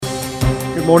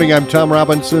Good morning, I'm Tom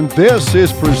Robinson. This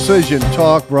is Precision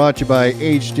Talk, brought to you by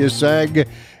HDS Ag,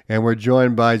 and we're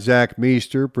joined by Zach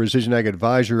Meester, Precision Ag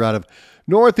Advisor out of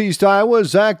Northeast Iowa.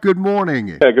 Zach, good morning.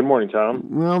 Yeah, good morning, Tom.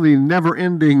 Well, the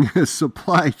never-ending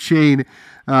supply chain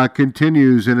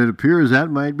continues, and it appears that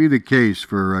might be the case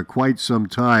for quite some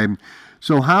time.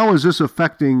 So how is this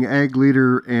affecting Ag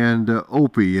Leader and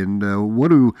OPI, and what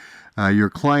do your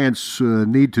clients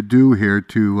need to do here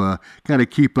to kind of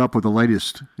keep up with the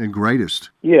latest and greatest?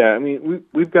 Yeah, I mean,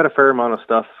 we've got a fair amount of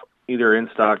stuff either in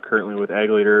stock currently with Ag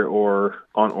Leader or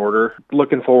on order.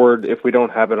 Looking forward, if we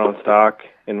don't have it on stock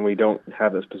and we don't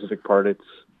have a specific part, it's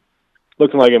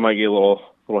looking like it might get a little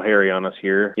hairy on us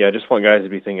here. Yeah, I just want guys to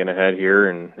be thinking ahead here,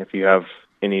 and if you have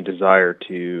any desire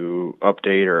to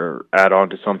update or add on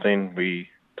to something, we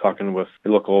talking with the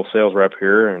local sales rep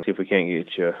here and see if we can't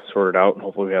get you sorted out, and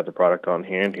hopefully we have the product on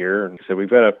hand here. And so we've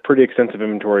got a pretty extensive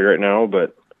inventory right now,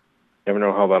 but never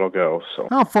know how that'll go. So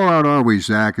how far out are we,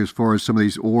 Zach, as far as some of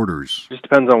these orders? Just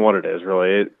depends on what it is,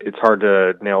 really. It's hard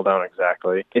to nail down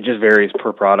exactly. It just varies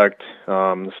per product.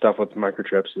 The stuff with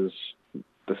microchips is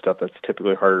the stuff that's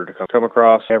typically harder to come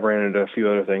across. I've ran into a few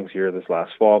other things here this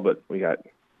last fall, but we got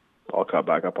all caught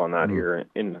back up on that here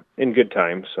in good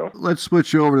time. So let's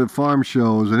switch over to farm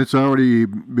shows, and it's already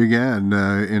began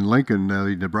in Lincoln.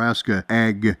 The Nebraska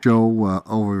Ag Show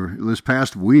over this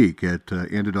past week. It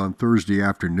ended on Thursday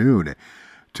afternoon.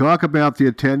 Talk about the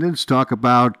attendance. Talk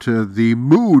about the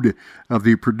mood of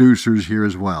the producers here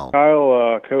as well.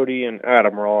 Kyle, Cody, and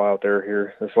Adam were all out there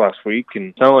here this last week,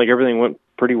 and sounded like everything went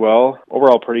pretty well.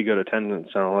 Overall, pretty good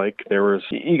attendance. Sounded like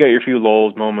you got your few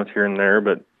lulls moments here and there,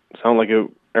 but it sounded like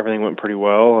everything went pretty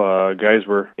well. Guys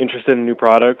were interested in new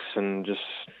products and just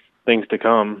things to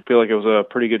come. I feel like it was a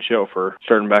pretty good show for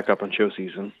starting back up on show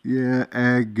season. Yeah,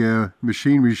 Ag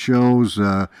machinery shows,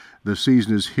 the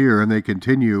season is here, and they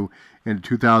continue in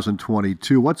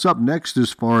 2022. What's up next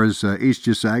as far as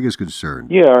HDS Ag is concerned?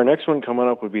 Yeah, our next one coming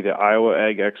up would be the Iowa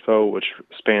Ag Expo, which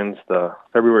spans the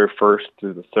February 1st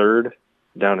through the 3rd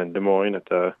down in Des Moines at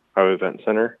the Iowa Event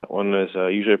Center. That one is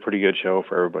usually a pretty good show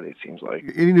for everybody, it seems like.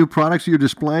 Any new products you're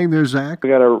displaying there, Zach? We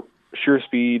got a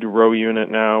SureSpeed row unit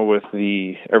now with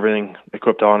everything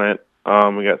equipped on it.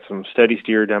 We got some steady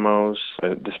steer demos,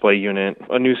 a display unit,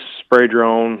 a new spray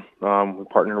drone. We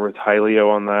partnered with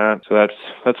Hylio on that. So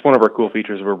that's one of our cool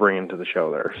features we're bringing to the show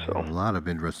there. So a lot of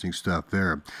interesting stuff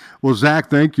there. Well, Zach,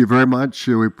 thank you very much.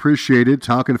 We appreciate it.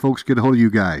 How can folks get a hold of you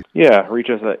guys? Yeah, reach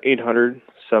us at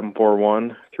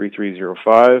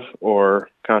 800-741-3305 or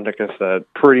contact us at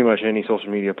pretty much any social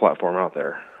media platform out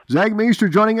there. Zach Meester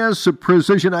joining us, a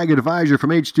Precision Ag Advisor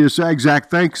from HDS Ag. Zach,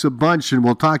 thanks a bunch, and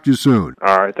we'll talk to you soon.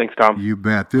 All right, thanks, Tom. You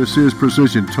bet. This is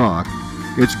Precision Talk.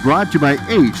 It's brought to you by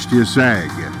HDS Ag.